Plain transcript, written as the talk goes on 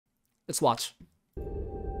Let's watch.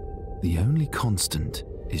 The only constant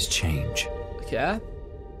is change. Okay.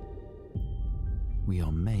 We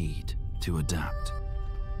are made to adapt,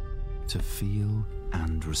 to feel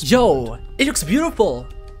and respond. Yo, it looks beautiful.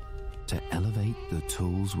 To elevate the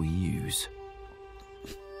tools we use.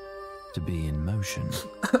 To be in motion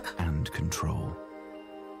and control.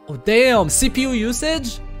 Oh damn, CPU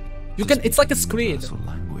usage? You can, it's like a screen.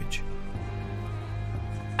 Language.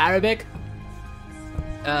 Arabic?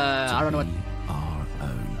 I don't know what. Our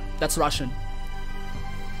own. That's Russian.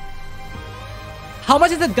 How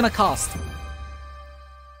much is it gonna cost?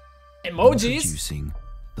 Emojis? Introducing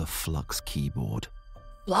the Flux keyboard.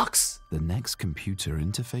 Flux? The next computer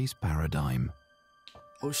interface paradigm.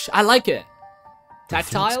 Oh I like it. The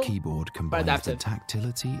Tactile? Flux keyboard combines the adaptive?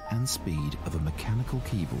 tactility and speed of a mechanical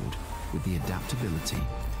keyboard with the adaptability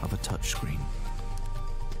of a touchscreen.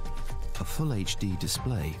 A full HD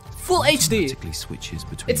display Full HD? automatically switches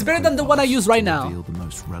between It's better than the one I use right to now. reveal the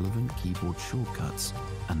most relevant keyboard shortcuts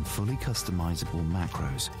and fully customizable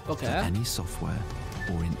macros Okay. for any software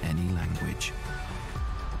or in any language.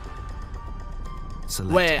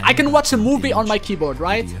 Select Wait, I any can watch a movie image, on my keyboard,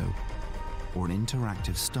 right? video, or an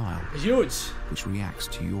interactive style Huge. which reacts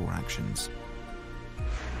to your actions.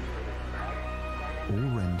 All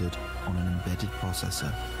rendered on an embedded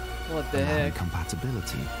processor, What the allowing heck?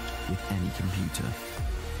 compatibility with any computer.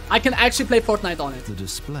 I can actually play Fortnite on it. The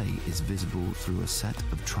display is visible through a set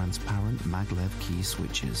of transparent Maglev key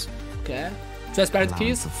switches, Okay. Transparent allowing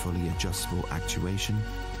keys? for fully adjustable actuation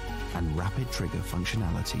and rapid trigger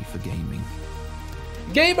functionality for gaming.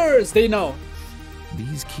 Gamers, they know.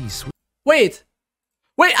 These key switches Wait,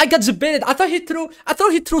 I got debated. I thought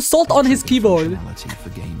he threw salt on his keyboard. functionality for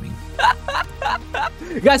gaming.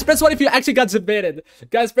 Guys, press 1 if you actually got debated.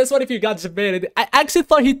 Guys, press 1 if you got debated. I actually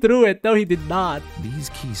thought he threw it. No, he did not. These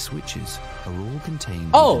key switches are all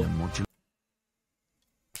contained Oh. within a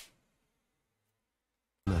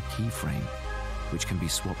modular keyframe, which can be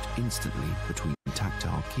swapped instantly between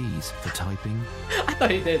tactile keys for typing I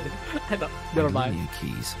thought he did. I thought. Never and mind. linear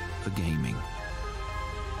keys for gaming.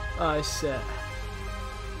 Oh shit.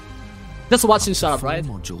 Just watching shut up, Four right?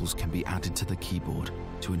 modules can be added to the keyboard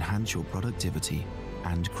to enhance your productivity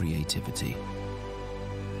and creativity.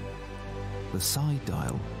 The side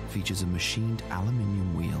dial features a machined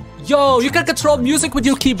aluminium wheel. Yo, and you can control transparent music with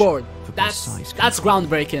your switch keyboard. for That's precise control.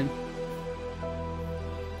 groundbreaking.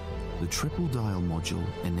 The triple dial module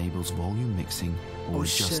enables volume mixing or Oh,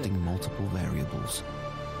 shit. adjusting multiple variables.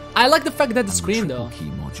 I like the fact that the And screen the though. triple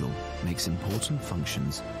key module makes important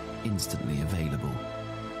functions instantly available.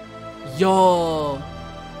 Yo.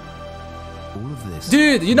 All of this,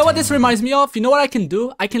 Dude, you know what this reminds me of? You know what I can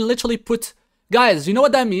do? I can literally put... Guys, you know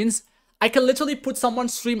what that means? I can literally put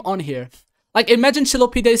someone's stream on here. Like, imagine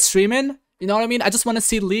Chillopedia is streaming. You know what I mean? I just want to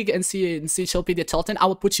see League and see Chillopedia tilting. I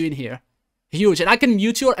will put you in here. Huge. And I can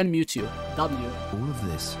mute you or unmute you. W. all of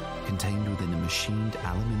this contained within a machined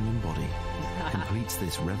aluminium body completes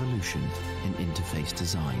this revolution in interface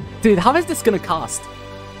design. Dude, how is this gonna cost?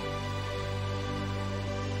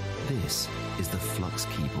 This is the Flux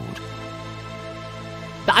keyboard.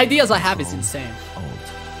 The ideas I have is insane. Alt,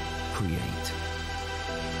 create.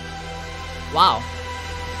 Wow.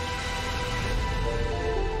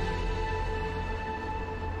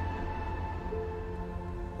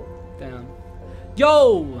 Damn.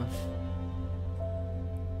 Yo!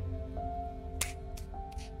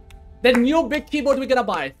 The new big keyboard we gotta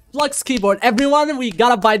buy. Flux keyboard. Everyone, we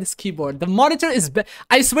gotta buy this keyboard. The monitor is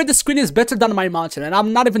I swear the screen is better than my monitor, and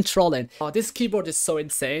I'm not even trolling. Oh, this keyboard is so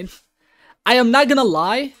insane. I am not gonna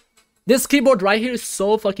lie. This keyboard right here is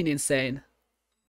so fucking insane.